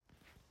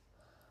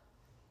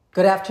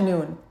Good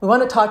afternoon. We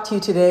want to talk to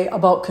you today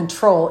about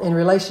control in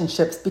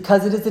relationships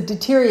because it is a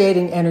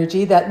deteriorating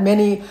energy that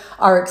many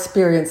are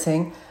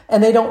experiencing,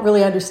 and they don't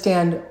really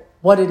understand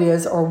what it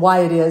is or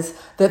why it is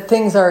that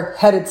things are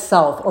headed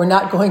south or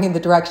not going in the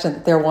direction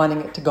that they're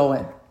wanting it to go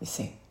in, you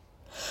see.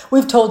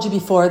 We've told you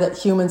before that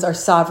humans are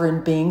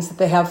sovereign beings, that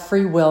they have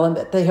free will, and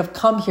that they have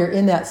come here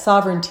in that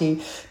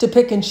sovereignty to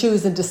pick and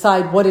choose and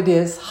decide what it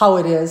is, how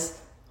it is,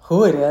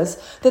 who it is,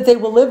 that they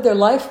will live their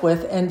life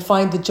with and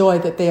find the joy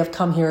that they have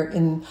come here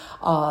in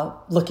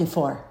looking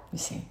for, you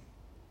see.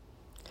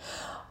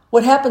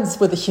 What happens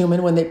with a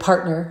human when they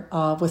partner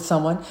with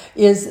someone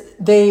is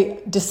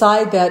they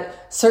decide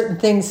that certain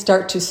things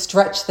start to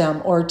stretch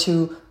them or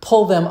to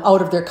pull them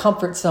out of their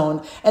comfort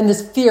zone, and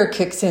this fear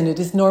kicks in. It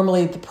is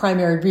normally the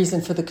primary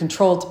reason for the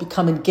control to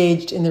become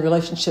engaged in the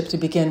relationship to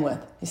begin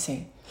with, you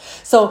see.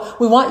 So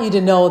we want you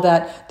to know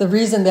that the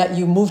reason that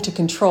you move to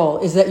control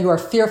is that you are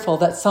fearful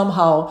that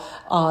somehow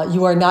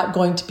you are not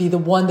going to be the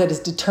one that is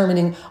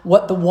determining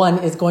what the one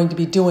is going to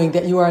be doing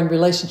that you are in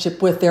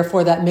relationship with.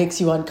 Therefore, that makes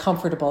you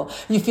uncomfortable.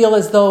 You feel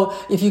as though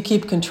if you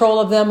keep control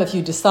of them, if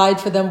you decide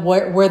for them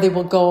where they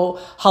will go,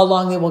 how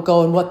long they will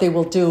go, and what they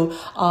will do,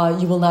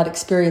 you will not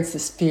experience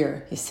this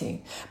fear, you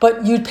see.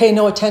 But you pay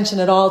no attention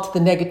at all to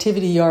the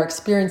negativity you are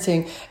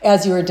experiencing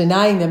as you are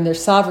denying them their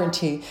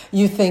sovereignty.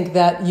 You think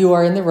that you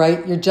are in the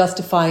right, you're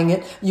justifying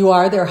it. You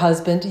are their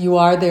husband. You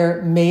are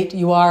their mate.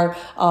 You are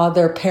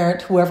their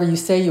parent, whoever you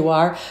say you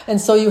are.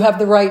 And so you have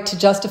the right to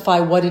justify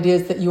what it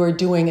is that you are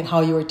doing and how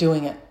you are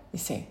doing it, you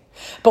see.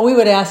 But we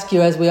would ask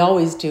you, as we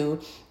always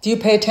do you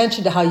pay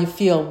attention to how you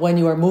feel when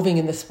you are moving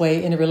in this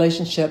way in a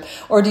relationship?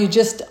 Or do you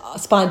just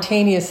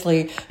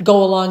spontaneously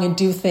go along and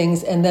do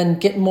things and then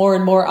get more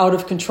and more out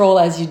of control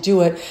as you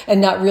do it and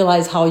not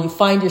realize how you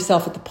find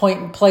yourself at the point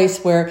and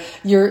place where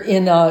you're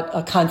in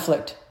a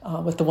conflict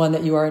with the one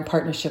that you are in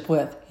partnership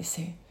with, you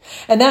see.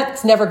 And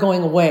that's never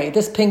going away.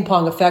 This ping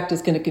pong effect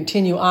is going to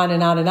continue on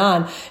and on and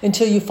on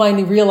until you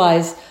finally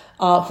realize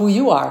who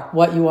you are,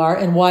 what you are,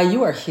 and why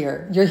you are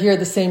here. You're here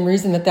the same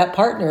reason that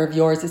partner of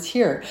yours is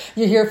here.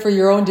 You're here for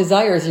your own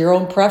desires, your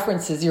own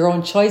preferences, your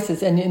own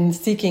choices, and in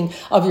seeking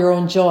of your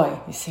own joy,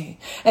 you see.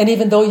 And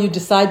even though you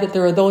decide that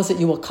there are those that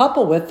you will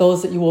couple with,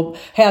 those that you will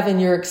have in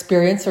your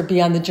experience or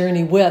be on the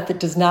journey with, it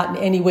does not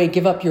in any way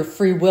give up your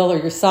free will or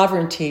your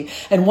sovereignty.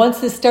 And once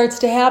this starts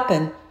to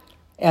happen,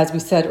 as we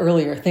said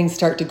earlier, things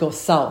start to go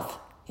south,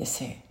 you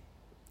see.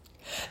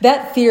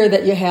 That fear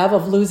that you have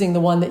of losing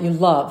the one that you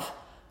love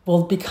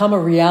will become a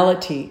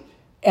reality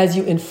as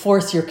you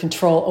enforce your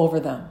control over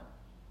them.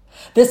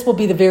 This will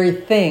be the very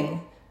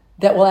thing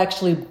that will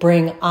actually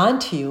bring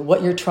onto you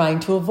what you're trying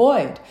to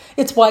avoid.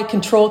 It's why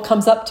control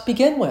comes up to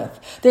begin with.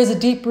 There's a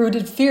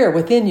deep-rooted fear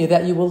within you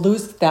that you will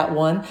lose that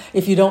one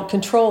if you don't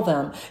control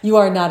them. You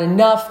are not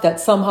enough,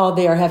 that somehow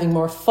they are having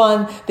more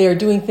fun, they are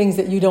doing things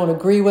that you don't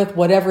agree with,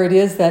 whatever it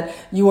is that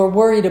you are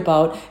worried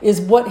about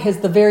is what has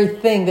the very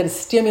thing that has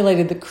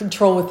stimulated the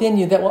control within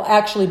you that will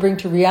actually bring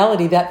to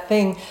reality that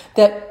thing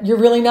that you're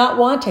really not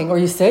wanting or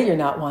you say you're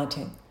not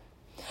wanting.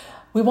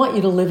 We want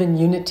you to live in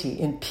unity,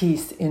 in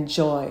peace, in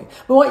joy.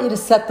 We want you to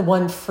set the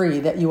one free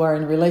that you are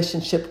in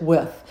relationship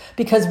with,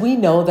 because we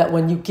know that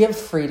when you give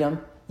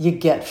freedom, you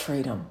get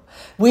freedom.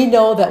 We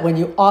know that when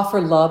you offer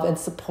love and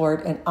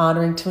support and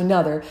honoring to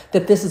another,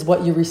 that this is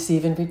what you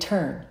receive in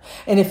return.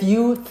 And if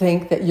you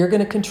think that you're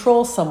going to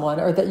control someone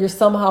or that you're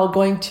somehow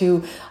going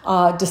to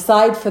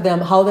decide for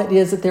them how that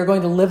is that they're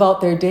going to live out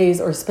their days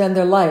or spend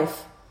their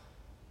life,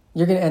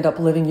 you're going to end up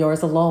living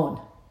yours alone.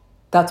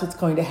 That's what's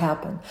going to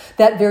happen.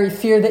 That very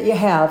fear that you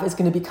have is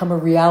going to become a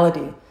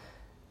reality.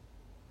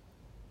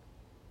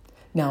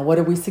 Now, what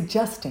are we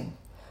suggesting?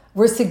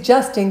 We're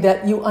suggesting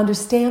that you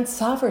understand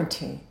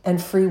sovereignty and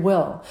free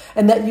will,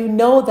 and that you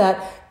know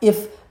that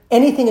if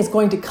anything is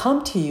going to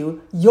come to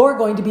you, you're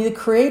going to be the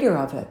creator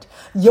of it.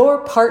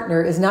 Your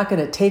partner is not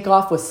going to take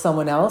off with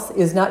someone else,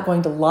 is not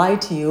going to lie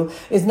to you,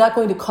 is not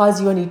going to cause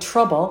you any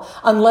trouble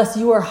unless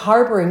you are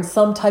harboring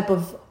some type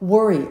of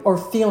worry or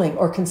feeling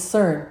or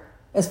concern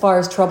as far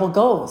as trouble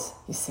goes,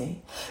 you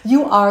see.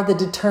 You are the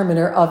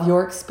determiner of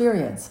your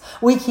experience.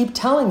 We keep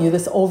telling you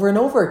this over and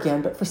over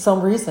again, but for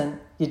some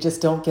reason, you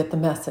just don't get the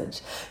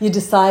message. You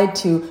decide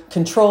to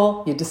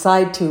control, you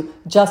decide to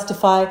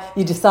justify,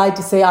 you decide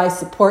to say, I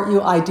support you,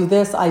 I do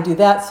this, I do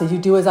that, so you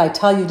do as I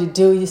tell you to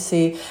do, you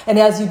see. And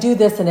as you do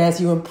this and as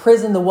you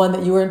imprison the one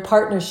that you are in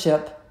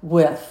partnership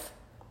with,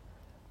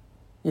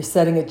 you're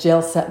setting a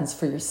jail sentence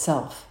for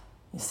yourself,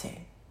 you see.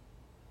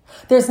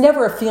 There's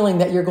never a feeling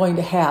that you're going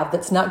to have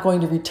that's not going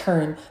to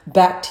return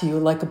back to you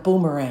like a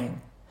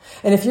boomerang.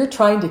 And if you're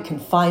trying to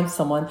confine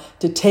someone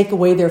to take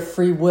away their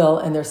free will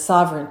and their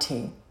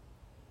sovereignty,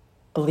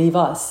 believe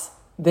us,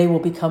 they will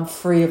become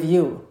free of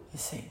you, you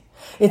see.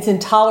 It's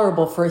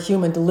intolerable for a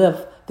human to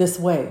live this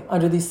way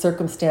under these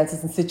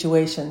circumstances and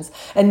situations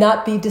and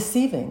not be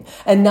deceiving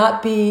and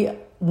not be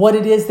what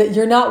it is that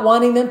you're not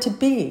wanting them to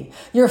be.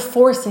 You're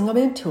forcing them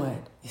into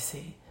it, you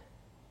see,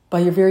 by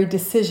your very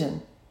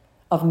decision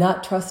of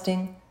not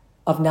trusting,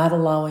 of not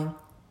allowing,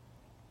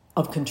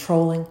 of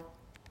controlling,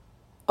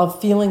 of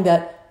feeling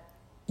that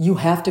you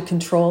have to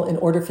control in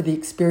order for the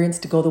experience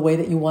to go the way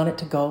that you want it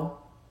to go?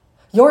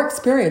 Your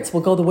experience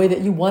will go the way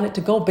that you want it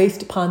to go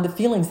based upon the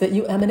feelings that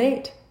you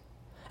emanate.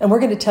 And we're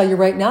going to tell you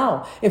right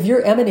now, if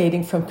you're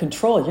emanating from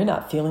control, you're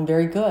not feeling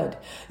very good.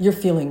 You're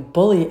feeling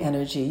bully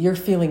energy. You're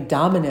feeling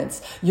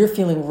dominance. You're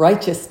feeling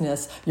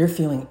righteousness. You're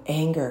feeling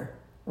anger,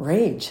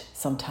 rage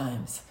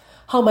sometimes.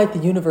 How might the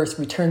universe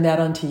return that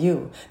unto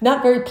you?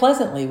 Not very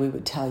pleasantly, we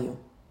would tell you.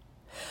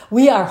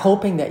 We are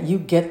hoping that you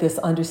get this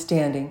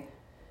understanding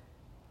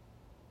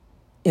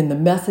in the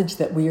message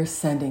that we are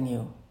sending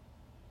you.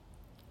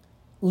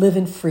 Live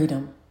in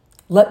freedom.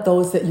 Let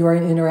those that you are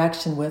in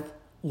interaction with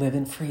live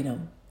in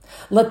freedom.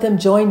 Let them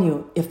join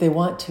you if they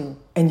want to,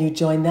 and you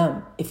join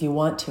them if you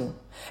want to.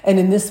 And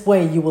in this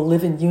way, you will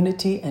live in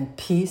unity and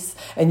peace,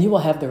 and you will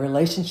have the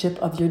relationship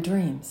of your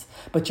dreams.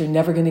 But you're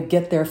never going to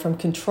get there from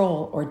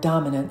control or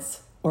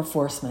dominance or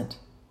forcement.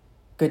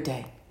 Good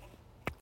day.